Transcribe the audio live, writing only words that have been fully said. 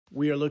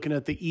We are looking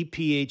at the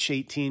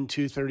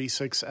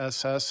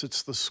EPH18236SS.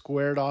 It's the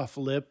squared off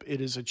lip.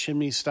 It is a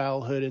chimney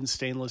style hood in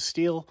stainless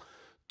steel,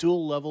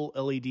 dual level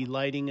LED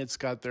lighting. It's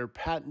got their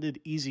patented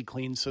Easy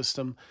Clean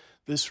system.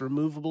 This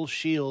removable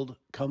shield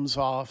comes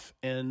off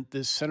and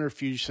this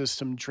centrifuge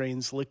system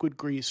drains liquid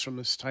grease from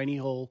this tiny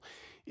hole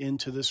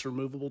into this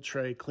removable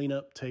tray.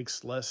 Cleanup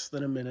takes less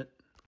than a minute.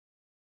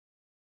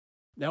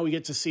 Now we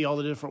get to see all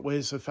the different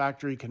ways the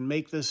factory can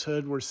make this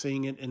hood. We're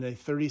seeing it in a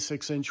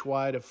 36-inch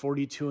wide, a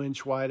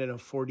 42-inch wide, and a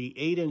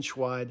 48-inch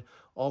wide.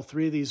 All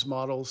three of these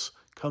models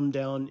come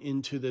down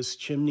into this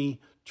Chimney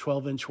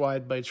 12-inch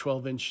wide by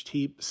 12-inch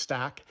deep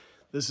stack.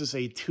 This is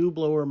a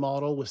two-blower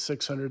model with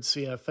 600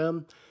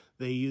 CFM.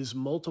 They use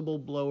multiple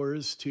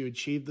blowers to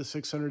achieve the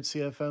 600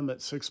 CFM at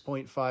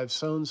 6.5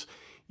 zones.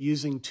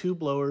 Using two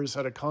blowers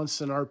at a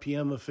constant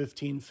RPM of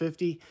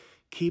 1550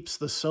 keeps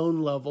the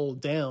zone level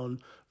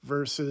down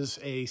versus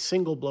a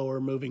single blower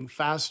moving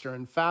faster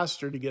and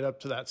faster to get up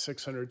to that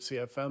 600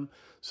 CFM.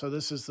 So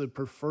this is the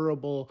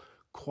preferable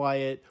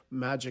quiet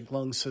magic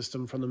lung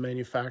system from the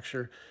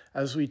manufacturer.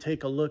 As we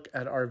take a look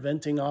at our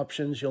venting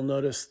options, you'll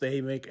notice they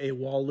make a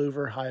wall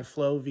louver high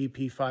flow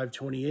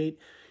VP528.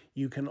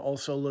 You can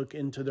also look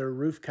into their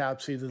roof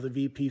caps, either the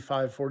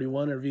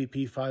VP541 or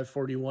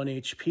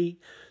VP541 HP,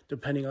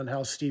 depending on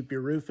how steep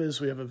your roof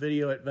is. We have a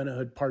video at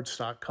Vent-A-Hood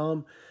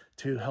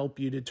to help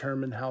you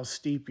determine how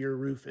steep your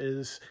roof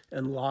is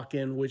and lock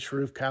in which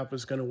roof cap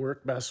is going to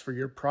work best for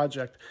your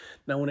project.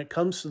 Now, when it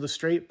comes to the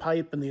straight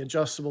pipe and the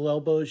adjustable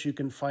elbows, you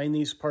can find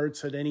these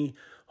parts at any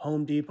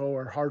Home Depot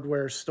or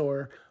hardware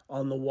store.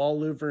 On the wall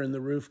louver and the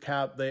roof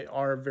cap, they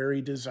are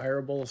very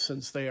desirable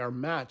since they are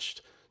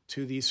matched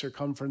to the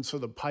circumference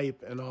of the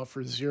pipe and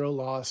offer zero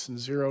loss and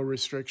zero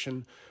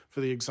restriction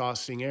for the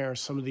exhausting air.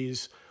 Some of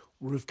these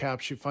roof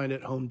caps you find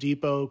at Home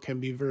Depot can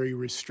be very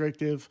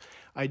restrictive.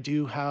 I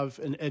do have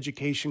an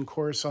education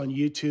course on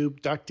YouTube,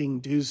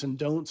 Ducting Do's and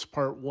Don'ts,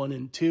 Part 1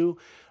 and 2.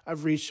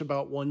 I've reached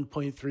about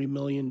 1.3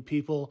 million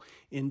people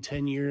in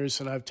 10 years,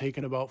 and I've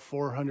taken about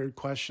 400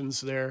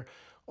 questions there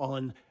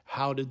on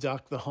how to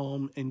duct the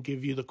home and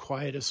give you the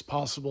quietest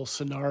possible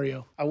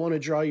scenario. I want to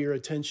draw your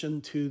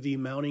attention to the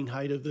mounting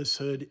height of this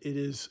hood. It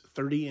is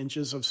 30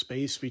 inches of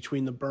space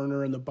between the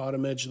burner and the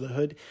bottom edge of the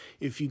hood.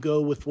 If you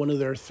go with one of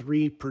their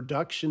 3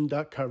 production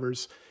duct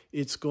covers,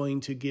 it's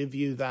going to give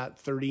you that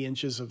 30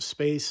 inches of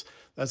space.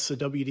 That's the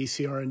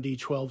WDC R&D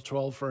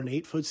 1212 for an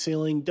 8-foot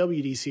ceiling,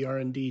 WDC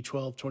R&D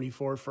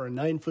 1224 for a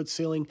 9-foot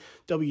ceiling,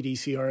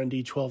 WDC R&D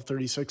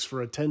 1236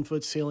 for a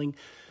 10-foot ceiling.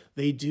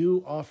 They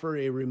do offer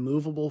a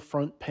removable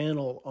front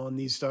panel on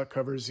these duct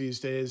covers these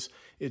days.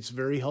 It's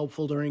very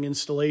helpful during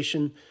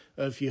installation.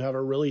 If you have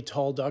a really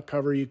tall duct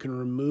cover, you can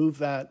remove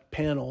that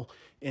panel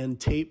and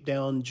tape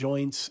down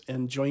joints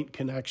and joint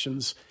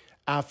connections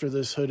after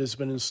this hood has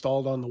been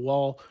installed on the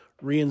wall,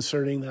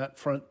 reinserting that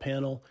front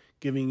panel,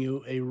 giving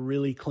you a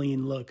really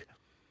clean look.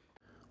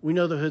 We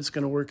know the hood's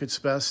going to work its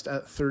best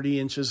at 30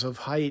 inches of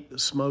height. The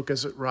smoke,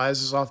 as it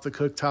rises off the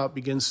cooktop,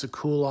 begins to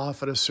cool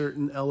off at a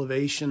certain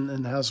elevation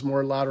and has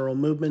more lateral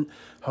movement.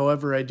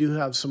 However, I do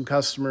have some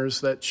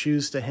customers that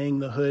choose to hang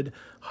the hood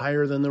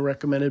higher than the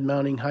recommended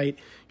mounting height.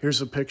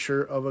 Here's a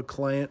picture of a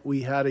client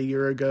we had a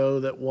year ago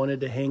that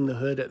wanted to hang the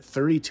hood at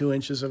 32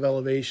 inches of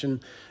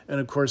elevation, and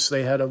of course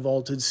they had a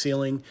vaulted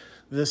ceiling.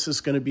 This is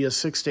going to be a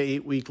 6 to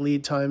 8 week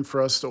lead time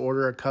for us to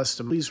order a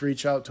custom. Please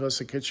reach out to us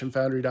at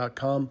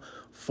kitchenfoundry.com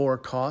for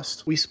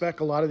cost. We spec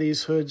a lot of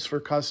these hoods for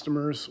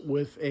customers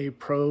with a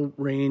pro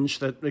range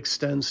that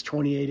extends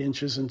 28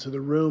 inches into the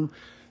room.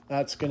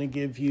 That's going to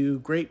give you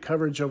great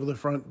coverage over the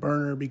front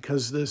burner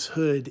because this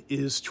hood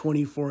is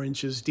 24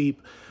 inches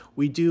deep.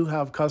 We do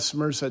have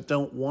customers that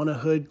don't want a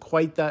hood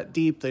quite that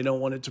deep. They don't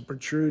want it to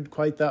protrude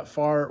quite that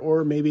far,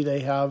 or maybe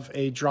they have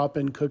a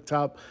drop-in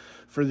cooktop.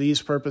 For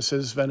these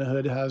purposes,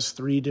 Vent-A-Hood has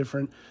 3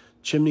 different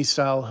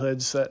chimney-style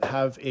hoods that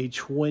have a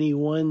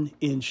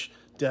 21-inch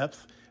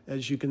depth.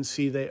 As you can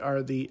see, they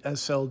are the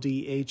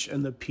SLDH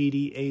and the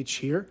PDH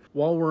here.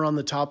 While we're on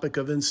the topic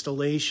of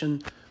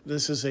installation,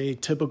 this is a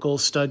typical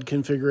stud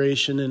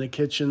configuration in a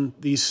kitchen.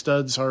 These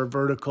studs are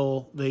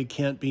vertical. They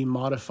can't be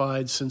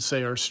modified since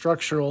they are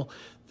structural.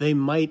 They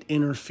might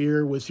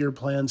interfere with your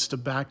plans to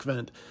back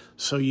vent,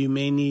 so you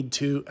may need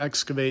to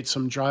excavate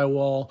some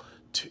drywall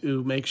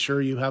to make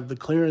sure you have the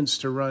clearance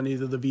to run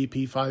either the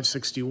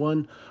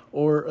VP541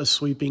 or a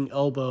sweeping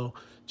elbow,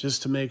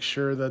 just to make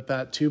sure that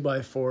that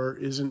 2x4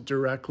 isn't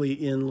directly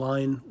in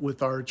line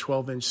with our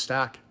 12-inch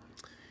stack.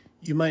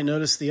 You might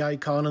notice the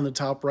icon on the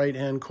top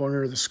right-hand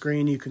corner of the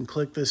screen. You can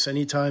click this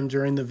anytime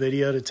during the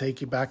video to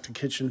take you back to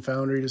Kitchen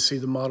Foundry to see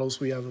the models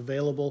we have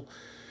available.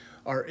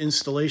 Our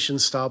installation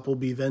stop will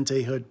be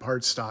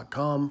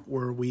Vent-A-Hoodparts.com,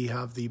 where we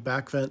have the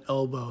back vent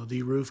elbow,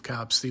 the roof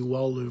caps, the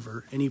wall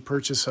louver, any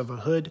purchase of a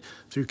hood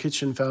through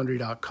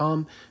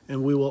kitchenfoundry.com,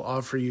 and we will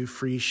offer you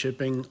free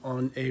shipping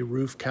on a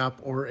roof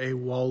cap or a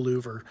wall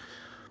louver.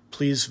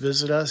 Please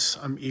visit us.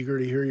 I'm eager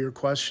to hear your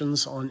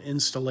questions on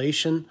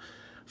installation.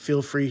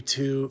 Feel free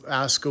to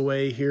ask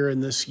away here in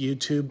this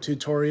YouTube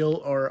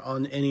tutorial or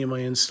on any of my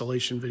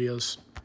installation videos.